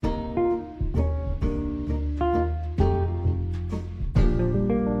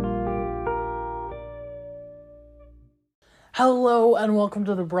Hello and welcome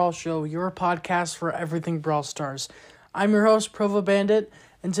to the Brawl Show, your podcast for everything Brawl Stars. I'm your host, ProvoBandit,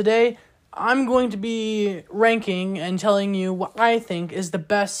 and today I'm going to be ranking and telling you what I think is the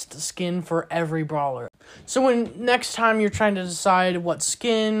best skin for every brawler. So when next time you're trying to decide what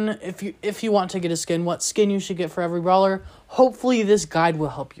skin, if you want to get a skin, what skin you should get for every brawler, hopefully this guide will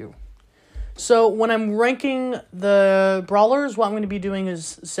help you. So when I'm ranking the brawlers, what I'm going to be doing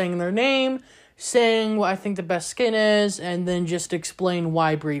is saying their name, saying what I think the best skin is, and then just explain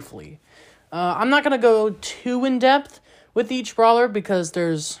why briefly. I'm not going to go too in-depth with each brawler because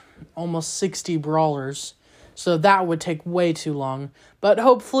there's almost 60 brawlers, so that would take way too long. But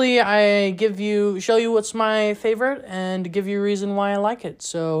hopefully I show you what's my favorite and give you a reason why I like it.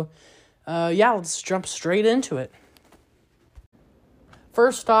 So, let's jump straight into it.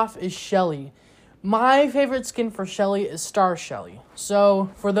 First off is Shelly. My favorite skin for Shelly is Star Shelly. So,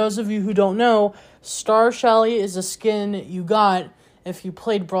 for those of you who don't know, Star Shelly is a skin you got if you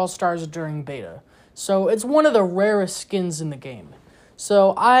played Brawl Stars during beta. So, it's one of the rarest skins in the game.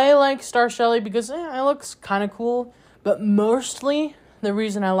 So, I like Star Shelly because it looks kind of cool, but mostly the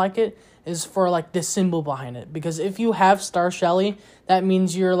reason I like it is for, the symbol behind it. Because if you have Star Shelly, that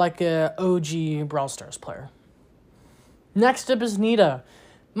means you're a OG Brawl Stars player. Next up is Nita.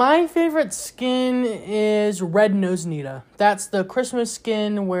 My favorite skin is Red Nose Nita. That's the Christmas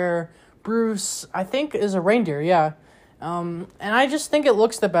skin where Bruce, I think, is a reindeer, yeah. And I just think it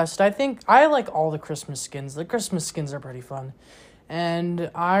looks the best. I like all the Christmas skins. The Christmas skins are pretty fun.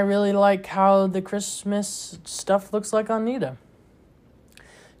 And I really like how the Christmas stuff looks like on Nita.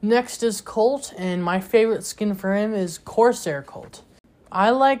 Next is Colt, and my favorite skin for him is Corsair Colt. I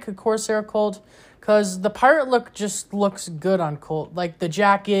like Corsair Colt because the pirate look just looks good on Colt. Like the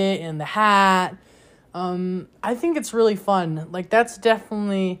jacket and the hat. I think it's really fun. That's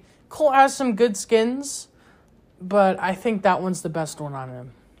definitely... Colt has some good skins, but I think that one's the best one on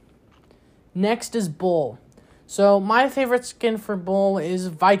him. Next is Bull. So my favorite skin for Bull is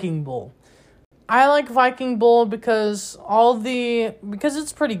Viking Bull. I like Viking Bull because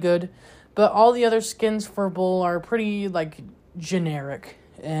it's pretty good, but all the other skins for Bull are pretty, generic.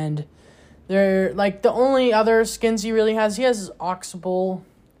 And they're, the only other skins he really has, he has his Ox Bull,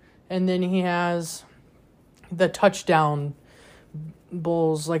 and then he has the touchdown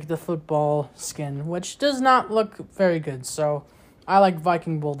bulls, the football skin, which does not look very good, so I like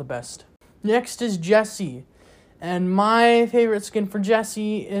Viking Bull the best. Next is Jessie, and my favorite skin for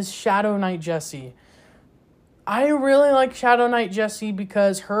Jessie is Shadow Knight Jessie. I really like Shadow Knight Jessie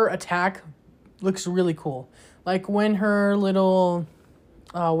because her attack looks really cool. When her little...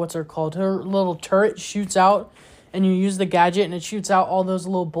 what's her called? Her little turret shoots out, and you use the gadget, and it shoots out all those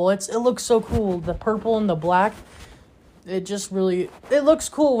little bullets. It looks so cool. The purple and the black, it looks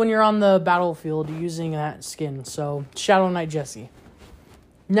cool when you're on the battlefield using that skin. So, Shadow Knight Jessie.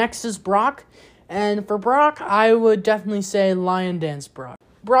 Next is Brock, and for Brock, I would definitely say Lion Dance Brock.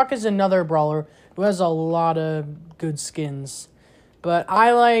 Brock is another brawler who has a lot of good skins, but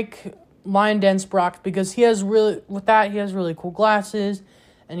I like Lion Dance Brock because he has really cool glasses,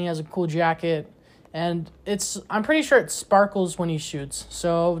 and he has a cool jacket, and I'm pretty sure it sparkles when he shoots,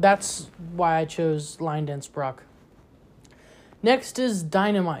 so that's why I chose Lion Dance Brock. Next is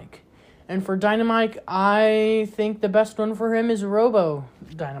Dynamite, and for Dynamite, I think the best one for him is Robo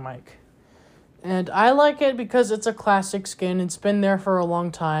Dynamite, and I like it because it's a classic skin. It's been there for a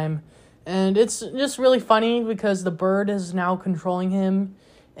long time, and it's just really funny because the bird is now controlling him,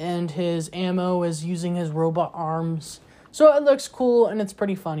 and his ammo is using his robot arms. So it looks cool, and it's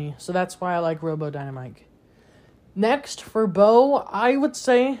pretty funny. So that's why I like Robo Dynamite. Next, for Bo, I would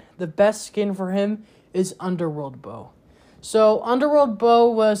say the best skin for him is Underworld Bo. So Underworld Bo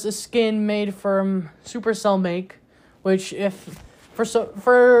was a skin made from Supercell Make, which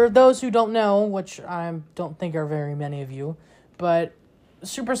for those who don't know, which I don't think are very many of you, but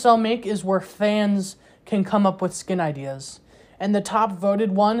Supercell Make is where fans can come up with skin ideas. And the top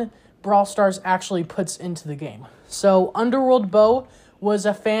voted one, Brawl Stars actually puts into the game. So, Underworld Bo was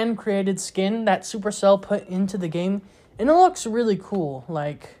a fan-created skin that Supercell put into the game, and it looks really cool.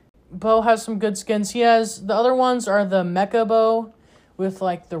 Bo has some good skins. The other ones are the Mecha Bo with,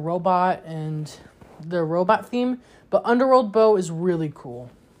 the robot and the robot theme, but Underworld Bo is really cool.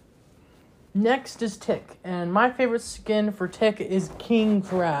 Next is Tick, and my favorite skin for Tick is King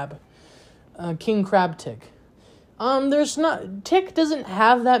Crab. King Crab Tick. Tick doesn't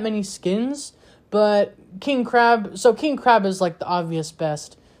have that many skins, but King Crab is the obvious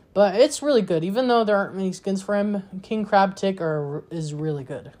best, but it's really good. Even though there aren't many skins for him, King Crab Tick is really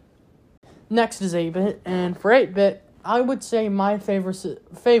good. Next is 8-Bit, and for 8-Bit, I would say my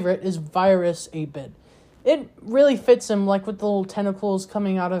favorite is Virus 8-Bit. it really fits him, like with the little tentacles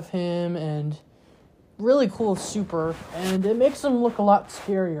coming out of him, and really cool super, and it makes him look a lot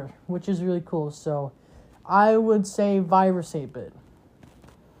scarier, which is really cool. So I would say Virus 8-Bit.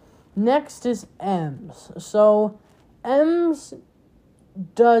 Next is Ems. So Ems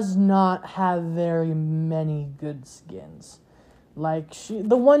does not have very many good skins. Like,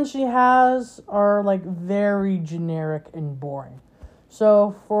 the ones she has are like very generic and boring.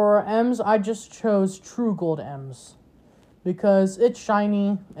 So for Ems, I just chose True Gold Ems because it's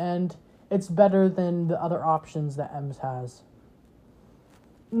shiny and it's better than the other options that Ems has.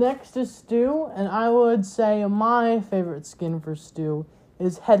 Next is Stu, and I would say my favorite skin for Stu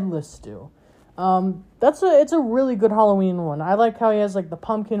is Headless Stu. It's a really good Halloween one. I like how he has like the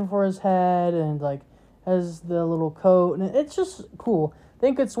pumpkin for his head and like has the little coat, and it's just cool. I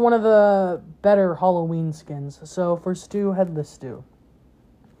think it's one of the better Halloween skins. So for Stu, Headless Stu.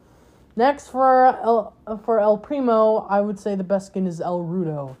 Next for El Primo, I would say the best skin is El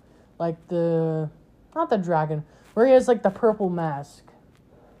Rudo, like not the dragon, where he has like the purple mask.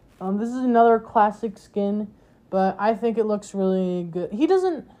 This is another classic skin, but I think it looks really good.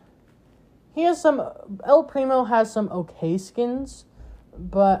 El Primo has some okay skins,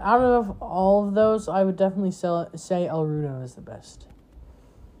 but out of all of those, I would definitely say El Rudo is the best.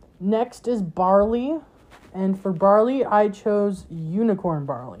 Next is Barley, and for Barley, I chose Unicorn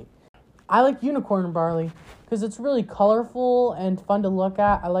Barley. I like Unicorn Barley because it's really colorful and fun to look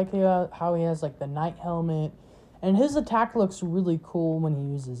at. I like how he has like the night helmet, and his attack looks really cool when he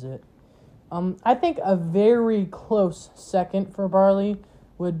uses it. I think a very close second for Barley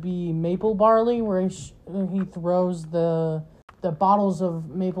would be Maple Barley, where he throws the bottles of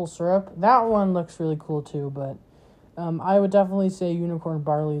maple syrup. That one looks really cool too, but I would definitely say Unicorn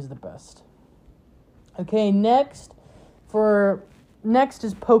Barley is the best. Okay, next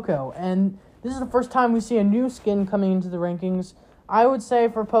is Poco, and this is the first time we see a new skin coming into the rankings. I would say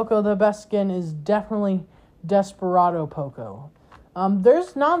for Poco, the best skin is definitely Desperado Poco.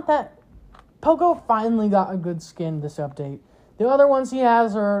 Poco finally got a good skin this update. The other ones he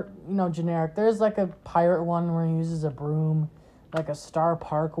has are, generic. There's like a pirate one where he uses a broom, like a Star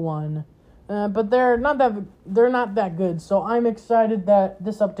Park one. But they're not that good. So I'm excited that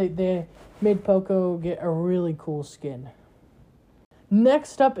this update they made Poco get a really cool skin.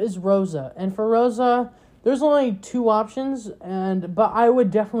 Next up is Rosa. And for Rosa, there's only 2 options, but I would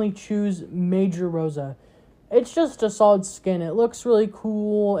definitely choose Major Rosa. It's just a solid skin. It looks really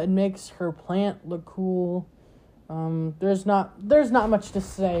cool. It makes her plant look cool. There's not much to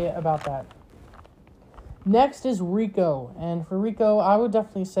say about that. Next is Rico, and for Rico, I would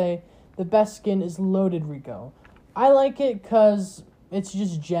definitely say the best skin is Loaded Rico. I like it because it's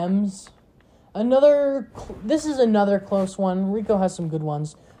just gems. This is another close one. Rico has some good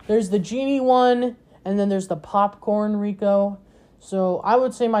ones. There's the Genie one, and then there's the Popcorn Rico. So I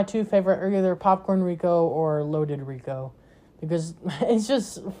would say my 2 favorite are either Popcorn Rico or Loaded Rico, because it's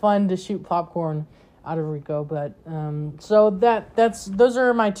just fun to shoot popcorn out of Rico. But so those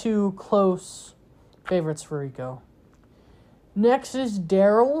are my 2 close favorites for Rico. Next is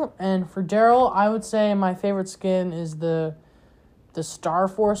Daryl, and for Daryl, I would say my favorite skin is the Star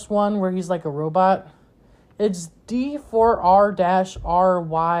Force one where he's like a robot. It's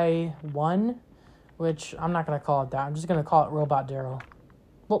D4R-RY1, which I'm not going to call it that. I'm just going to call it Robot Daryl.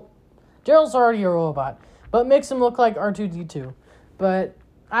 Well, Daryl's already a robot, but makes him look like R2-D2. But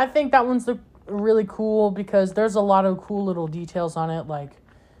I think that one's really cool because there's a lot of cool little details on it. Like,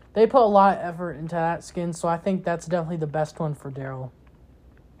 they put a lot of effort into that skin, so I think that's definitely the best one for Daryl.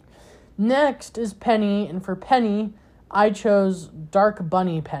 Next is Penny, and for Penny, I chose Dark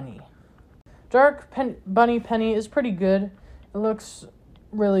Bunny Penny. Bunny Penny is pretty good. It looks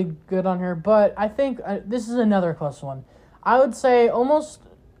really good on her, but I think this is another close one. I would say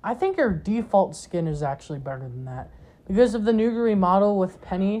I think her default skin is actually better than that. Because of the new remodel with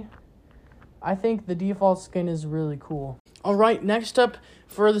Penny, I think the default skin is really cool. Alright, next up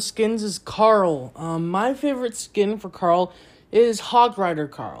for the skins is Carl. My favorite skin for Carl is Hog Rider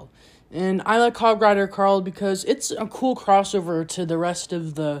Carl. And I like Hog Rider Carl because it's a cool crossover to the rest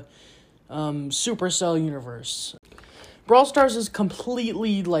of the Supercell universe. Brawl Stars is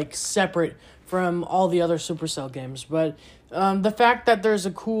completely, separate from all the other Supercell games, but the fact that there's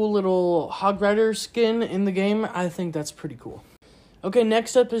a cool little Hog Rider skin in the game, I think that's pretty cool. Okay,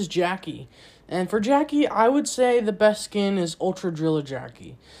 next up is Jackie. And for Jackie, I would say the best skin is Ultra Driller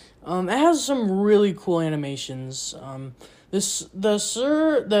Jackie. It has some really cool animations.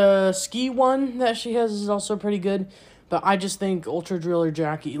 The ski one that she has is also pretty good, but I just think Ultra Driller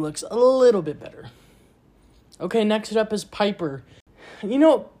Jackie looks a little bit better. Okay, next up is Piper.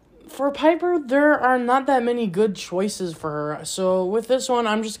 For Piper, there are not that many good choices for her. So with this one,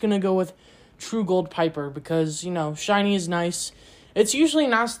 I'm just going to go with True Gold Piper because, shiny is nice. It's usually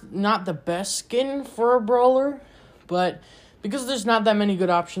not the best skin for a brawler, but because there's not that many good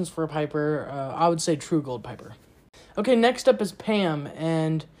options for a Piper, I would say True Gold Piper. Okay, next up is Pam,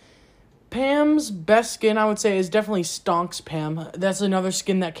 and Pam's best skin, I would say, is definitely Stonks Pam. That's another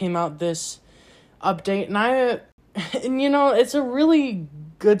skin that came out this update, and it's a really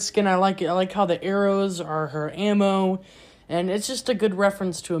good skin. I like it. I like how the arrows are her ammo, and it's just a good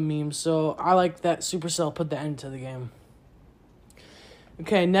reference to a meme, so I like that Supercell put that into the game.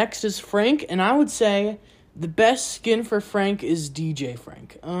 Okay, next is Frank, and I would say the best skin for Frank is DJ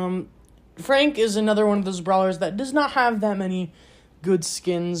Frank. Frank is another one of those brawlers that does not have that many good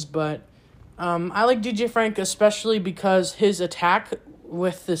skins, but I like DJ Frank especially because his attack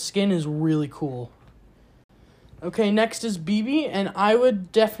with the skin is really cool. Okay, next is BB, and I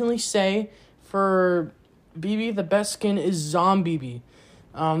would definitely say for BB, the best skin is Zombie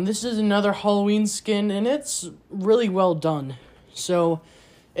BB. This is another Halloween skin, and it's really well done. So,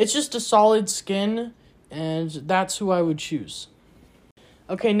 it's just a solid skin, and that's who I would choose.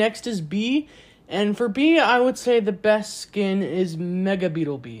 Okay, next is B, and for B, I would say the best skin is Mega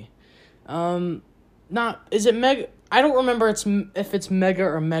Beetle B. Is it Mega? I don't remember if it's Mega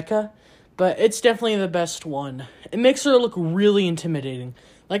or Mecha, but it's definitely the best one. It makes her look really intimidating.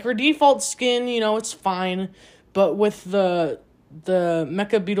 Like her default skin, it's fine, but with the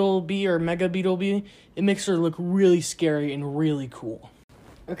Mecha Beetle B or Mega Beetle B, it makes her look really scary and really cool.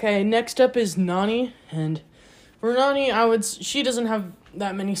 Okay, next up is Nani, and for Nani, she doesn't have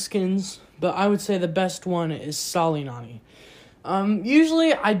that many skins, but I would say the best one is Solly Nani.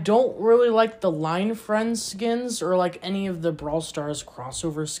 Usually I don't really like the Line Friends skins or like any of the Brawl Stars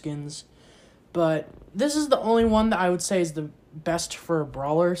crossover skins, but this is the only one that I would say is the best for a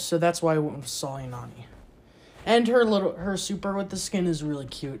brawler, so that's why I went with Solly Nani. And her super with the skin is really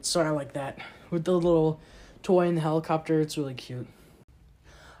cute, so I like that. With the little toy in the helicopter, it's really cute.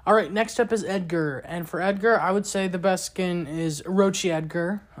 Alright, next up is Edgar, and for Edgar, I would say the best skin is Orochi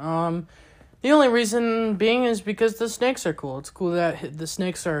Edgar. The only reason being is because the snakes are cool. It's cool that the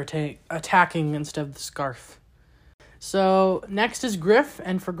snakes are attacking instead of the scarf. So, next is Griff,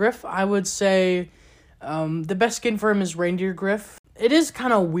 and for Griff, I would say the best skin for him is Reindeer Griff. It is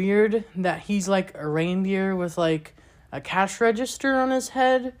kind of weird that he's like a reindeer with like a cash register on his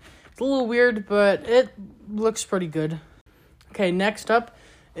head. It's a little weird, but it looks pretty good. Okay, next up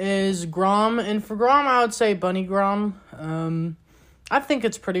is Grom, and for Grom, I would say Bunny Grom. I think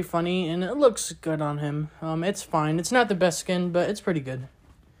it's pretty funny, and it looks good on him. It's fine. It's not the best skin, but it's pretty good.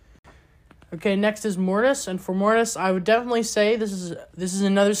 Okay, next is Mortis, and for Mortis, I would definitely say this is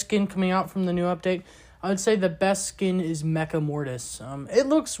another skin coming out from the new update. I would say the best skin is Mecha Mortis. It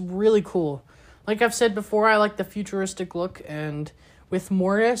looks really cool. Like I've said before, I like the futuristic look, and with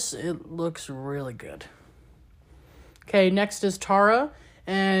Mortis, it looks really good. Okay, next is Tara.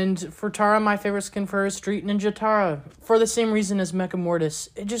 And for Tara, my favorite skin for her is Street Ninja Tara. For the same reason as Mecha Mortis.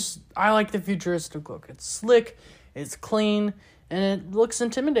 I like the futuristic look. It's slick, it's clean, and it looks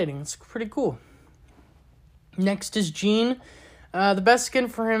intimidating. It's pretty cool. Next is Gene. The best skin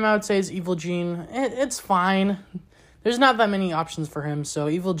for him, I would say, is Evil Gene. It's fine. There's not that many options for him, so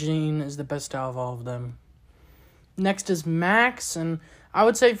Evil Gene is the best out of all of them. Next is Max, and I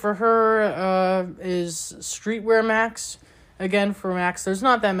would say for her is Streetwear Max. Again, for Max, there's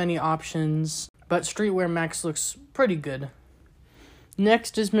not that many options, but Streetwear Max looks pretty good.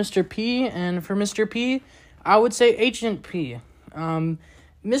 Next is Mr. P, and for Mr. P, I would say Agent P.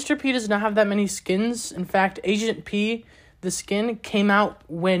 Mr. P does not have that many skins. In fact, Agent P, the skin, came out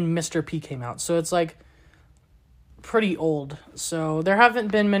when Mr. P came out, so it's like pretty old. So there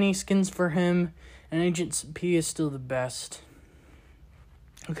haven't been many skins for him, and Agent P is still the best.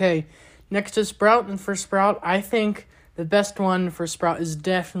 Okay, next is Sprout, and for Sprout, I think the best one for Sprout is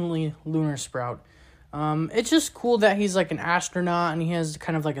definitely Lunar Sprout. It's just cool that he's like an astronaut and he has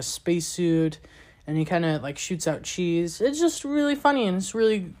kind of like a spacesuit and he kind of like shoots out cheese. It's just really funny and it's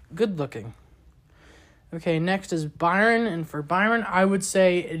really good looking. Okay, next is Byron, and for Byron, I would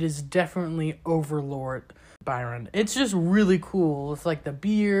say it is definitely Overlord Byron. It's just really cool with like the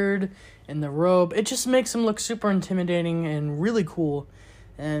beard and the robe. It just makes him look super intimidating and really cool,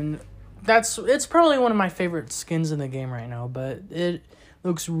 and it's probably one of my favorite skins in the game right now, but it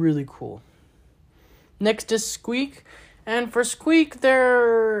looks really cool. Next is Squeak, and for Squeak,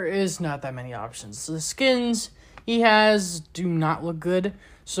 there is not that many options. The skins he has do not look good,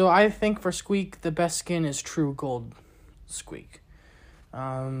 so I think for Squeak, the best skin is True Gold Squeak.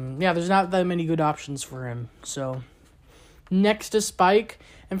 There's not that many good options for him, so Next is Spike.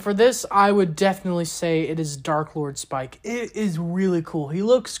 And for this, I would definitely say it is Dark Lord Spike. It is really cool. He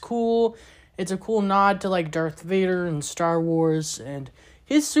looks cool. It's a cool nod to like Darth Vader and Star Wars. And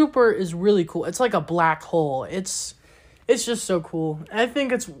his super is really cool. It's like a black hole. It's just so cool. I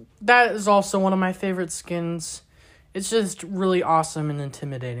think that is also one of my favorite skins. It's just really awesome and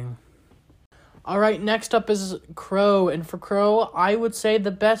intimidating. Alright, next up is Crow. And for Crow, I would say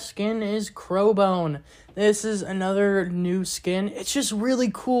the best skin is Crowbone. This is another new skin. It's just really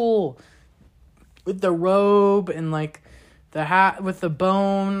cool. With the robe and like the hat with the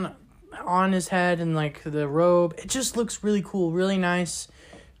bone on his head and like the robe. It just looks really cool, really nice.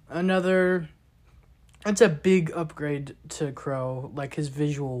 It's a big upgrade to Crow, like his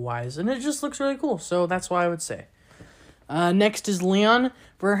visual wise. And it just looks really cool. So that's why I would say. Next is Leon.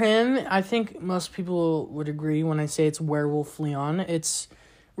 For him, I think most people would agree when I say it's Werewolf Leon. It's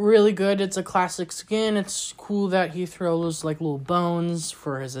really good. It's a classic skin. It's cool that he throws like little bones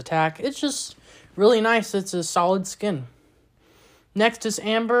for his attack. It's just really nice. It's a solid skin. Next is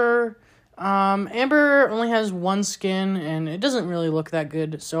Amber. Amber only has one skin, and it doesn't really look that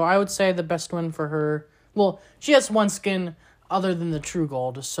good. So I would say the best one for her... Well, she has one skin other than the True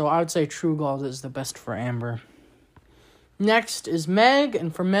Gold. So I would say True Gold is the best for Amber. Next is Meg,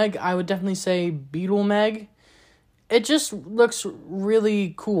 and for Meg, I would definitely say Beetle Meg. It just looks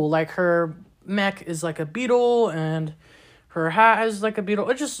really cool. Like, her mech is like a beetle, and her hat is like a beetle.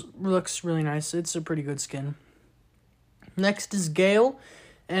 It just looks really nice. It's a pretty good skin. Next is Gale,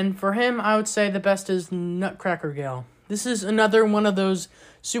 and for him, I would say the best is Nutcracker Gale. This is another one of those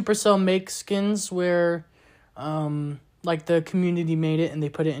Supercell make skins where, like, the community made it and they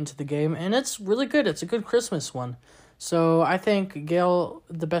put it into the game, and it's really good. It's a good Christmas one. So I think Gale,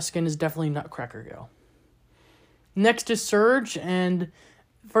 the best skin is definitely Nutcracker Gale. Next is Surge, and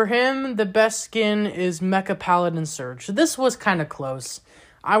for him, the best skin is Mecha Paladin Surge. This was kind of close.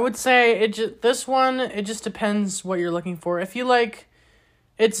 I would say this one, it just depends what you're looking for. If you like,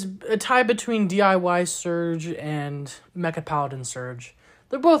 it's a tie between DIY Surge and Mecha Paladin Surge.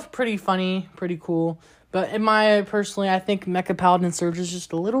 They're both pretty funny, pretty cool. But personally, I think Mecha Paladin Surge is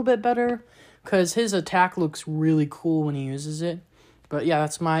just a little bit better. Because his attack looks really cool when he uses it. But yeah,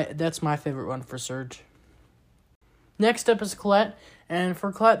 that's my favorite one for Surge. Next up is Colette. And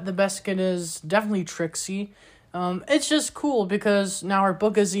for Colette, the best skin is definitely Trixie. It's just cool because now her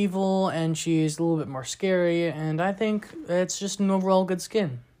book is evil and she's a little bit more scary. And I think it's just an overall good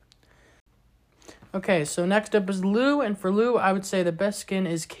skin. Okay, so next up is Lou. And for Lou, I would say the best skin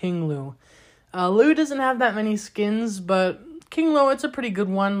is King Lou. Lou doesn't have that many skins, but King Lou, it's a pretty good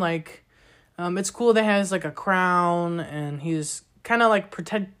one. Like... it's cool that he has, like, a crown, and he's kind of, like,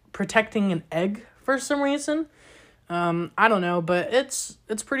 protecting an egg for some reason. I don't know, but it's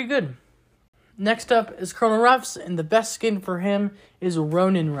pretty good. Next up is Colonel Ruffs, and the best skin for him is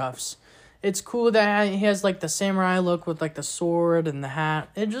Ronin Ruffs. It's cool that he has, like, the samurai look with, like, the sword and the hat.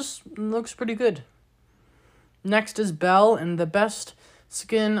 It just looks pretty good. Next is Belle, and the best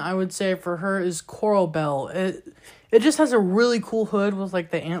skin, I would say, for her is Coral Belle. It just has a really cool hood with,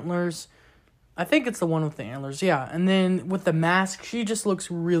 like, the antlers. I think it's the one with the antlers, yeah. And then with the mask, she just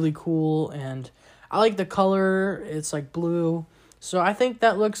looks really cool, and I like the color. It's like blue. So I think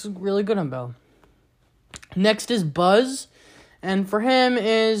that looks really good on Belle. Next is Buzz, and for him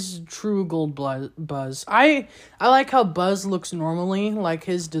is True Gold Buzz. I like how Buzz looks normally. Like,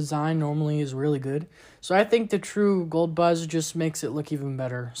 his design normally is really good. So I think the True Gold Buzz just makes it look even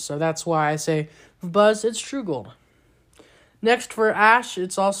better. So that's why I say for Buzz, it's True Gold. Next for Ash,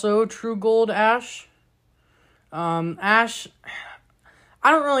 it's also True Gold Ash. Ash, I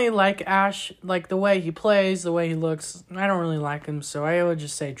don't really like Ash, like the way he plays, the way he looks. I don't really like him, so I would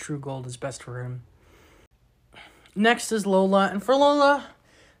just say True Gold is best for him. Next is Lola, and for Lola,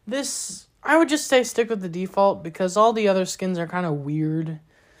 I would just say stick with the default because all the other skins are kind of weird.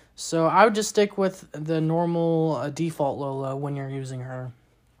 So I would just stick with the normal default Lola when you're using her.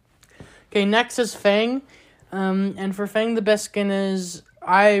 Okay, next is Fang. And for Fang, the best skin is,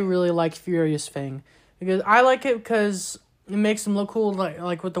 I really like Furious Fang. Because I like it because it makes him look cool,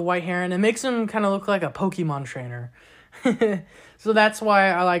 like with the white hair, and it makes him kind of look like a Pokemon trainer. So that's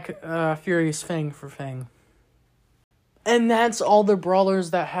why I like Furious Fang for Fang. And that's all the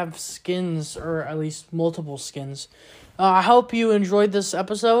brawlers that have skins, or at least multiple skins. I hope you enjoyed this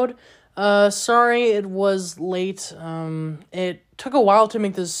episode. Sorry it was late. It took a while to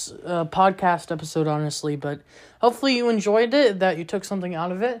make this podcast episode, honestly, but hopefully you enjoyed it, that you took something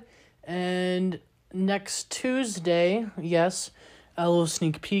out of it. And next Tuesday, yes, a little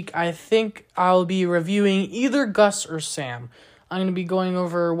sneak peek, I think I'll be reviewing either Gus or Sam. I'm going to be going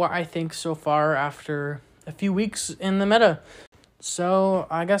over what I think so far after a few weeks in the meta. So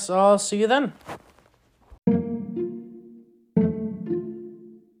I guess I'll see you then.